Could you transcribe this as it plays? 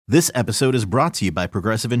This episode is brought to you by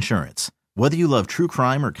Progressive Insurance. Whether you love true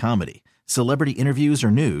crime or comedy, celebrity interviews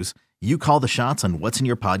or news, you call the shots on what's in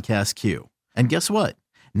your podcast queue. And guess what?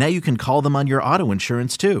 Now you can call them on your auto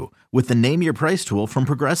insurance too with the Name Your Price tool from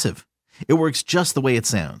Progressive. It works just the way it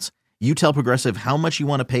sounds. You tell Progressive how much you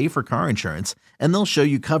want to pay for car insurance, and they'll show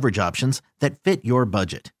you coverage options that fit your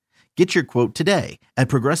budget. Get your quote today at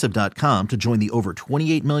Progressive.com to join the over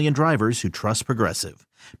 28 million drivers who trust Progressive.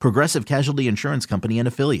 Progressive Casualty Insurance Company and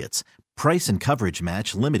Affiliates. Price and coverage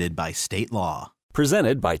match limited by state law.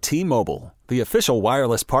 Presented by T-Mobile, the official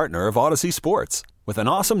wireless partner of Odyssey Sports. With an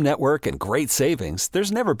awesome network and great savings,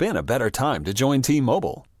 there's never been a better time to join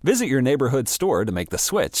T-Mobile. Visit your neighborhood store to make the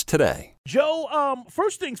switch today. Joe,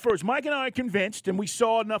 first things first, Mike and I are convinced, and we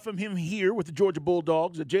saw enough of him here with the Georgia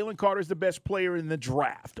Bulldogs, that Jalen Carter is the best player in the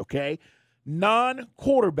draft, okay?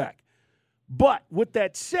 Non-quarterback. But with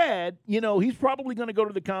that said, he's probably going to go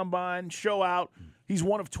to the combine, show out. He's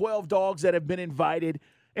one of 12 dogs that have been invited.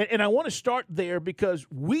 And I want to start there because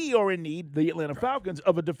we are in need, the Atlanta Falcons,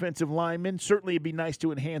 of a defensive lineman. Certainly it'd be nice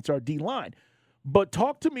to enhance our D-line. But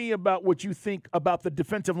talk to me about what you think about the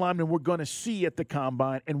defensive lineman we're going to see at the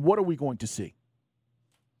combine, and what are we going to see?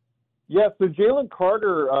 Yeah, so Jalen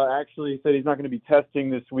Carter actually said he's not going to be testing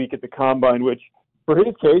this week at the combine, which for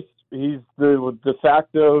his case, he's the de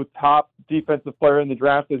facto top defensive player in the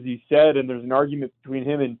draft, as he said, and there's an argument between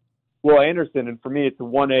him and Will Anderson, and for me, it's a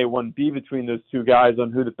 1A, 1B between those two guys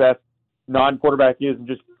on who the best non-quarterback is and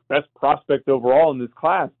just best prospect overall in this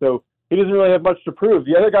class. So he doesn't really have much to prove.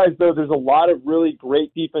 The other guys, though, there's a lot of really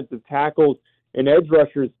great defensive tackles and edge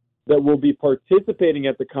rushers that will be participating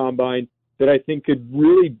at the combine that I think could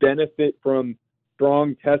really benefit from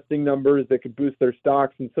strong testing numbers that could boost their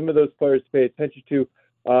stocks. And some of those players to pay attention to,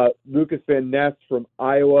 Lucas Van Ness from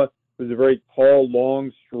Iowa, who's a very tall,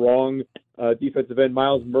 long, strong defensive end.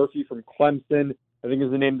 Miles Murphy from Clemson, I think,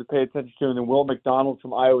 is a name to pay attention to. And then Will McDonald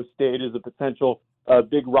from Iowa State is a potential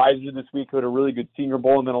big riser this week who had a really good Senior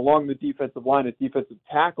Bowl. And then along the defensive line at defensive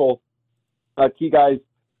tackle, key guys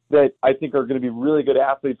that I think are going to be really good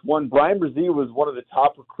athletes. One, Brian Brzee was one of the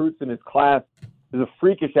top recruits in his class. He's a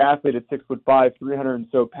freakish athlete at 6'5", 300 and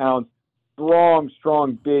so pounds.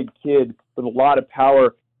 Strong, big kid with a lot of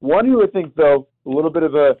power. One who I think, though, a little bit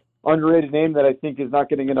of a underrated name that I think is not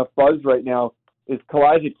getting enough buzz right now is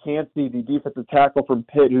Kalijah Cansey, the defensive tackle from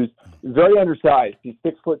Pitt, who's very undersized. He's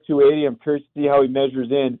 6'2", 280. I'm curious to see how he measures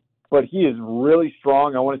in, but he is really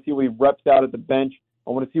strong. I want to see what he reps out at the bench.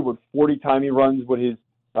 I want to see what 40 time he runs, what his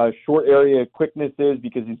short area quickness is,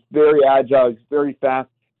 because he's very agile. He's very fast.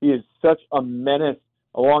 He is such a menace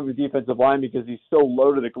along the defensive line because he's so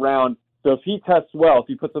low to the ground. So if he tests well, if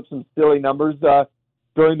he puts up some silly numbers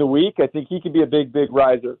during the week, I think he could be a big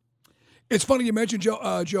riser. It's funny you mentioned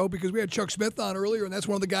Joe, because we had Chuck Smith on earlier, and that's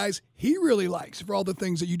one of the guys he really likes for all the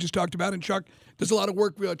things that you just talked about. And Chuck does a lot of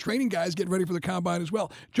work training guys getting ready for the combine as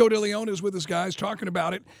well. Joe DeLeon is with us, guys, talking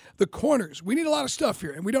about it. The corners. We need a lot of stuff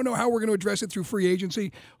here, and we don't know how we're going to address it through free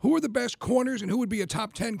agency. Who are the best corners, and who would be a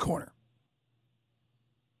top 10 corner?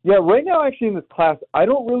 Yeah, right now, actually, in this class, I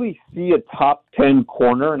don't really see a top 10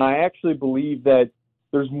 corner, and I actually believe that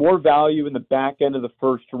there's more value in the back end of the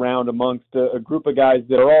first round amongst a group of guys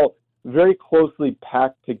that are all very closely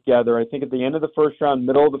packed together. I think at the end of the first round,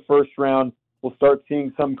 middle of the first round, we'll start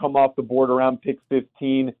seeing some come off the board around pick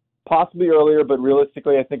 15, possibly earlier, but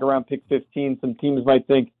realistically, I think around pick 15, some teams might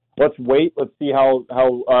think, let's wait, let's see how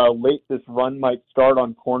late this run might start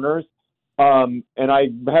on corners. And I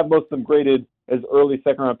have most of them graded as early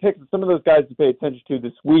second-round picks. And some of those guys to pay attention to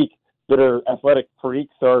this week that are athletic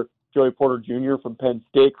freaks are Joey Porter Jr. from Penn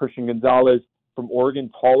State, Christian Gonzalez from Oregon,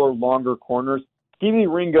 taller, longer corners. Stevie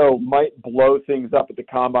Ringo might blow things up at the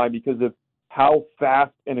combine because of how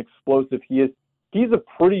fast and explosive he is. He's a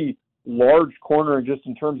pretty large corner just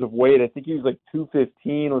in terms of weight. I think he was like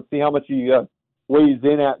 215. Let's see how much he weighs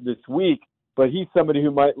in at this week. But he's somebody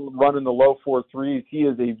who might run in the low 4.3s. He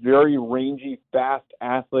is a very rangy, fast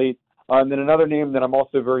athlete. And then another name that I'm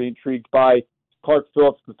also very intrigued by, Clark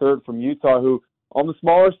Phillips III from Utah, who on the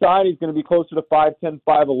smaller side, he's going to be closer to 5'10",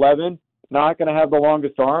 5'11". Not going to have the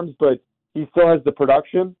longest arms, but he still has the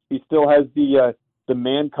production. He still has the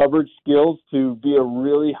man coverage skills to be a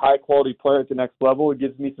really high-quality player at the next level. It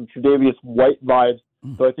gives me some Tre'Davious White vibes.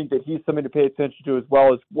 So I think that he's something to pay attention to as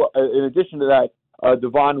well. As in addition to that,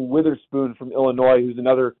 Devon Witherspoon from Illinois, who's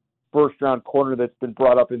another first-round corner that's been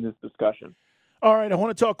brought up in this discussion. All right, I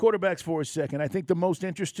want to talk quarterbacks for a second. I think the most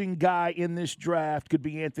interesting guy in this draft could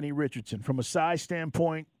be Anthony Richardson. From a size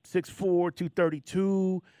standpoint, 6'4",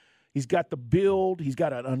 232. He's got the build. He's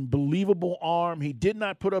got an unbelievable arm. He did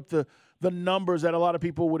not put up the the numbers that a lot of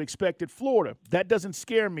people would expect at Florida. That doesn't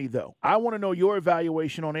scare me, though. I want to know your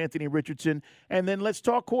evaluation on Anthony Richardson, and then let's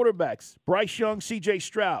talk quarterbacks. Bryce Young, C.J.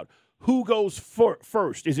 Stroud. Who goes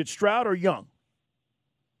first? Is it Stroud or Young?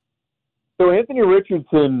 So Anthony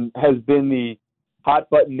Richardson has been the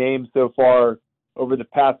hot-button name so far over the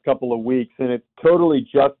past couple of weeks, and it's totally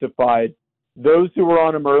justified. Those who were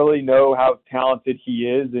on him early know how talented he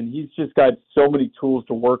is, and he's just got so many tools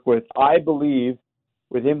to work with. I believe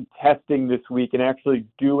with him testing this week and actually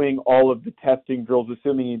doing all of the testing drills,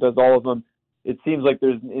 assuming he does all of them, it seems like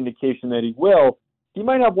there's an indication that he will. He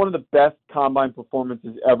might have one of the best combine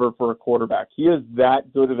performances ever for a quarterback. He is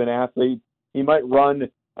that good of an athlete. He might run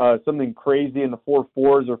something crazy in the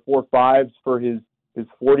 4.4s or 4.5s for his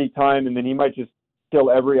 40 time, and then he might just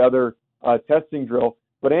kill every other testing drill.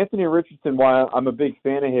 But Anthony Richardson, while I'm a big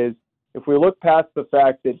fan of his, if we look past the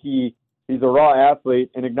fact that he's a raw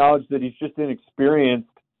athlete and acknowledge that he's just inexperienced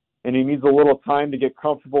and he needs a little time to get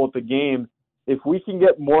comfortable with the game, if we can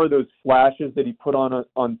get more of those flashes that he put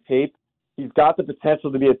on tape, he's got the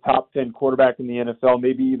potential to be a top 10 quarterback in the NFL,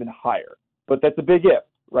 maybe even higher. But that's a big if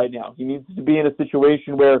right now. He needs to be in a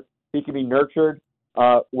situation where he can be nurtured,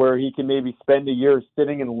 where he can maybe spend a year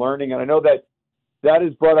sitting and learning. And I know that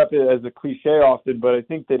is brought up as a cliche often, but I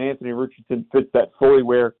think that Anthony Richardson fits that fully,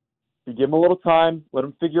 where you give him a little time, let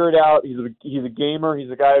him figure it out. He's a gamer.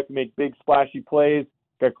 He's a guy who can make big, splashy plays,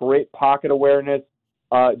 got great pocket awareness,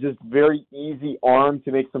 just very easy arm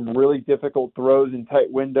to make some really difficult throws in tight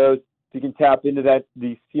windows. If you can tap into that,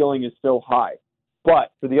 the ceiling is so high.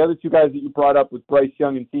 But for the other two guys that you brought up with Bryce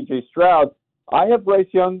Young and C.J. Stroud, I have Bryce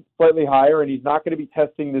Young slightly higher, and he's not going to be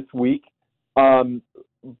testing this week.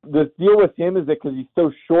 The deal with him is that because he's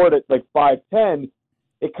so short at like 5'10",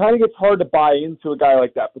 it kind of gets hard to buy into a guy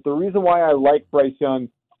like that. But the reason why I like Bryce Young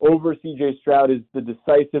over C.J. Stroud is the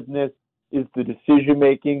decisiveness, is the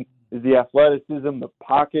decision-making, is the athleticism, the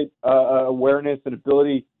pocket awareness and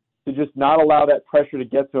ability to just not allow that pressure to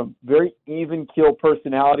get to him. Very even-keel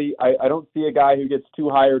personality. I don't see a guy who gets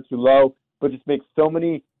too high or too low, but just makes so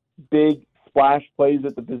many big splash plays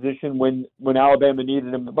at the position when Alabama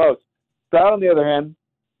needed him the most. Stroud, on the other hand,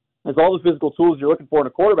 has all the physical tools you're looking for in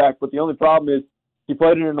a quarterback, but the only problem is he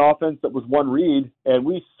played in an offense that was one read, and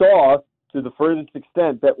we saw to the furthest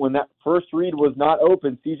extent that when that first read was not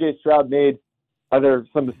open, C.J. Stroud made either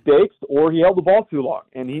some mistakes or he held the ball too long,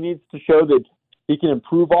 and he needs to show that he can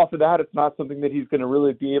improve off of that. It's not something that he's going to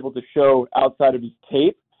really be able to show outside of his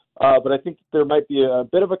tape, but I think there might be a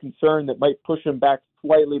bit of a concern that might push him back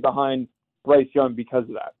slightly behind Bryce Young because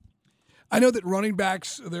of that. I know that running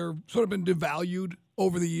backs, they're sort of been devalued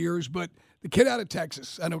over the years, but the kid out of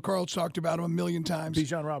Texas, I know Carl's talked about him a million times.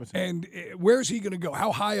 Bijan Robinson. And where's he going to go?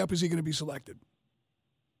 How high up is he going to be selected?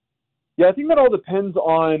 Yeah, I think that all depends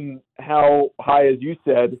on how high, as you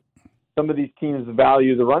said, some of these teams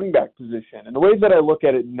value the running back position. And the way that I look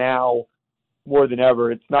at it now more than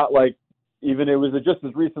ever, it's not like even it was just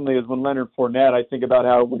as recently as when Leonard Fournette, I think about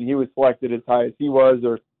how when he was selected as high as he was,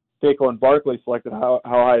 or Saquon Barkley selected how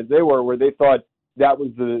high as they were, where they thought that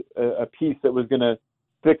was a piece that was going to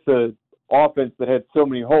fix a offense that had so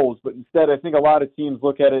many holes. But instead, I think a lot of teams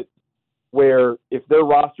look at it where if their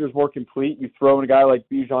roster is more complete, you throw in a guy like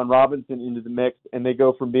Bijan Robinson into the mix, and they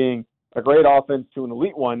go from being a great offense to an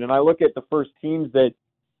elite one. And I look at the first teams that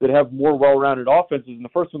have more well-rounded offenses, and the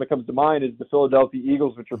first one that comes to mind is the Philadelphia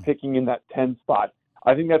Eagles, which are picking in that 10 spot.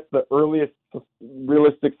 I think that's the earliest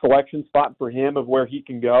realistic selection spot for him of where he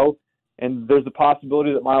can go. And there's a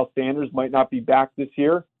possibility that Miles Sanders might not be back this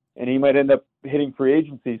year, and he might end up hitting free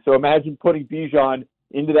agency. So imagine putting Bijan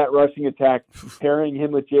into that rushing attack, pairing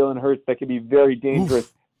him with Jalen Hurts. That could be very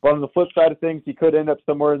dangerous. But on the flip side of things, he could end up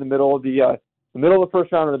somewhere in the middle of the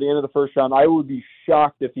first round or the end of the first round. I would be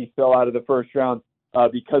shocked if he fell out of the first round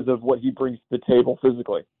because of what he brings to the table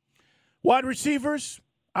physically. Wide receivers,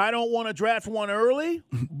 I don't want to draft one early,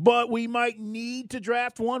 but we might need to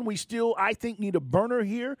draft one. We still, I think, need a burner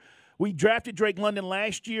here. We drafted Drake London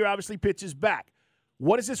last year. Obviously, Pitts is back.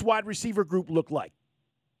 What does this wide receiver group look like?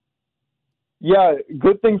 Yeah,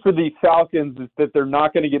 good thing for the Falcons is that they're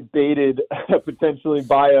not going to get baited potentially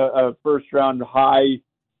by a first-round high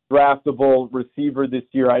draftable receiver this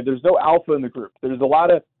year. There's no alpha in the group. There's a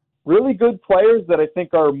lot of really good players that I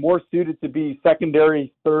think are more suited to be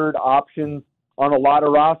secondary, third options on a lot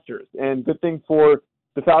of rosters. And good thing for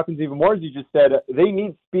the Falcons even more, as you just said, they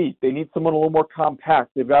need speed. They need someone a little more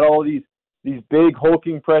compact. They've got all these big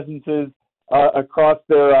hulking presences across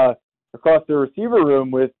their receiver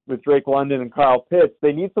room with Drake London and Kyle Pitts.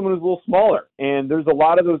 They need someone who's a little smaller. And there's a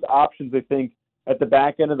lot of those options, I think, at the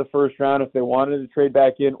back end of the first round if they wanted to trade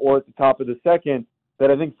back in, or at the top of the second,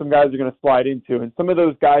 that I think some guys are going to slide into. And some of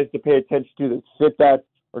those guys to pay attention to that fit that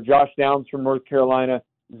are Josh Downs from North Carolina,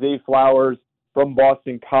 Zay Flowers from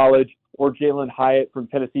Boston College, or Jalen Hyatt from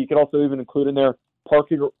Tennessee. You could also even include in there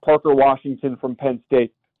Parker Washington from Penn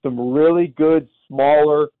State. Some really good,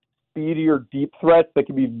 smaller, speedier, deep threats that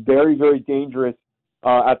can be very, very dangerous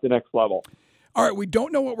at the next level. All right, we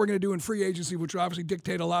don't know what we're going to do in free agency, which will obviously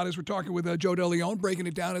dictate a lot as we're talking with Joe DeLeon, breaking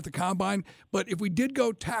it down at the Combine. But if we did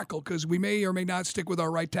go tackle, because we may or may not stick with our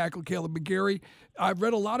right tackle, Caleb McGarry, I've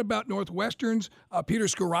read a lot about Northwestern's Peter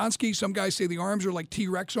Skoronski. Some guys say the arms are like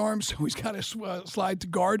T-Rex arms, so he's got to slide to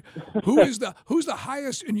guard. Who's the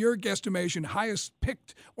highest, in your guesstimation, highest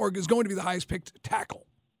picked, or is going to be the highest picked tackle?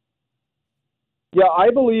 Yeah,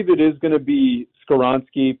 I believe it is going to be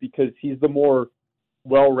Skoronski because he's the more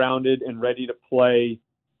well-rounded and ready to play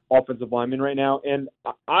offensive lineman right now. And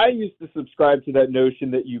I used to subscribe to that notion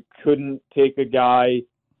that you couldn't take a guy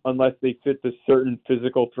unless they fit the certain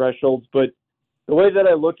physical thresholds. But the way that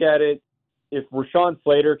I look at it, if Rashawn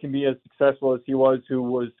Slater can be as successful as he was, who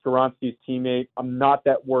was Skoronski's teammate, I'm not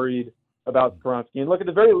that worried about Skoronski. And look, at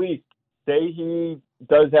the very least, say he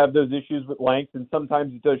does have those issues with length, and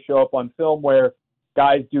sometimes it does show up on film where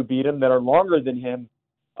guys do beat him that are longer than him.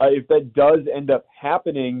 If that does end up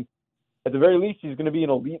happening, at the very least, he's going to be an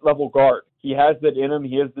elite-level guard. He has that in him.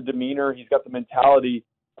 He has the demeanor. He's got the mentality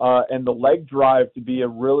and the leg drive to be a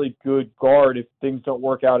really good guard if things don't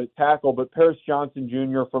work out at tackle. But Paris Johnson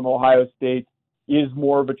Jr. from Ohio State is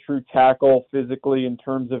more of a true tackle physically in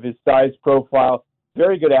terms of his size profile.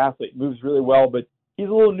 Very good athlete, moves really well, but he's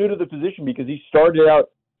a little new to the position because he started out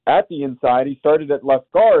at the inside. He started at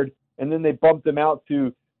left guard, and then they bumped him out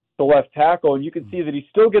to the left tackle, and you can see that he's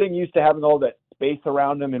still getting used to having all that space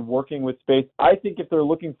around him and working with space. I think if they're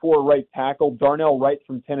looking for a right tackle, Darnell Wright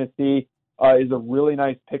from Tennessee is a really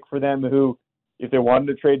nice pick for them, who, if they wanted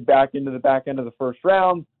to trade back into the back end of the first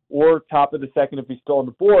round or top of the second if he's still on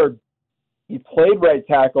the board, he played right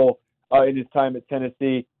tackle in his time at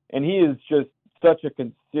Tennessee, and he is just such a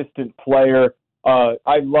consistent player.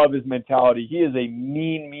 I love his mentality. He is a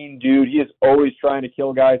mean dude. He is always trying to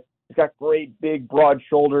kill guys. He's got great, big, broad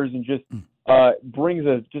shoulders and just brings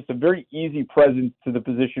a very easy presence to the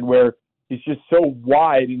position where he's just so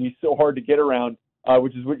wide and he's so hard to get around,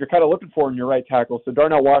 which is what you're kind of looking for in your right tackle. So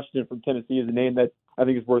Darnell Washington from Tennessee is a name that I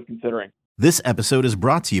think is worth considering. This episode is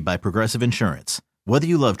brought to you by Progressive Insurance. Whether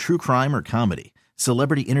you love true crime or comedy,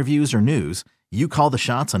 celebrity interviews or news, you call the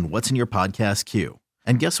shots on what's in your podcast queue.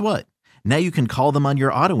 And guess what? Now you can call them on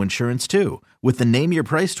your auto insurance too with the Name Your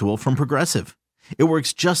Price tool from Progressive. It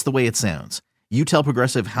works just the way it sounds. You tell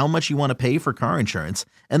Progressive how much you want to pay for car insurance,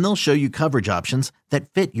 and they'll show you coverage options that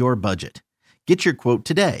fit your budget. Get your quote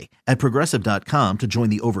today at Progressive.com to join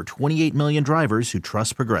the over 28 million drivers who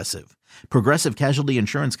trust Progressive. Progressive Casualty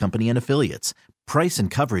Insurance Company and Affiliates. Price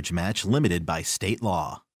and coverage match limited by state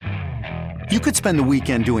law. You could spend the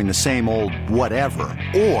weekend doing the same old whatever,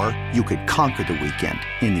 or you could conquer the weekend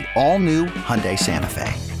in the all-new Hyundai Santa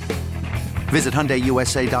Fe. Visit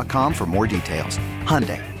HyundaiUSA.com for more details.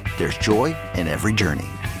 Hyundai, there's joy in every journey.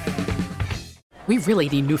 We really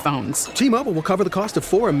need new phones. T-Mobile will cover the cost of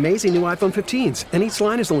 4 amazing new iPhone 15s, and each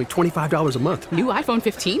line is only $25 a month. New iPhone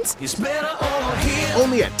 15s? It's better over here.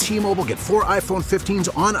 Only at T-Mobile, get 4 iPhone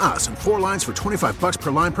 15s on us and 4 lines for $25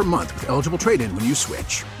 per line per month with eligible trade-in when you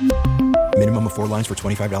switch. Minimum of 4 lines for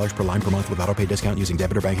 $25 per line per month with autopay discount using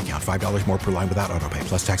debit or bank account. $5 more per line without autopay,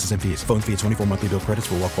 plus taxes and fees. Phone fee at 24 monthly bill credits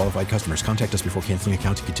for well-qualified customers. Contact us before canceling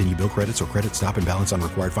account to continue bill credits or credit stop and balance on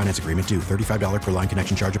required finance agreement due. $35 per line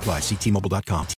connection charge applies. See T-Mobile.com.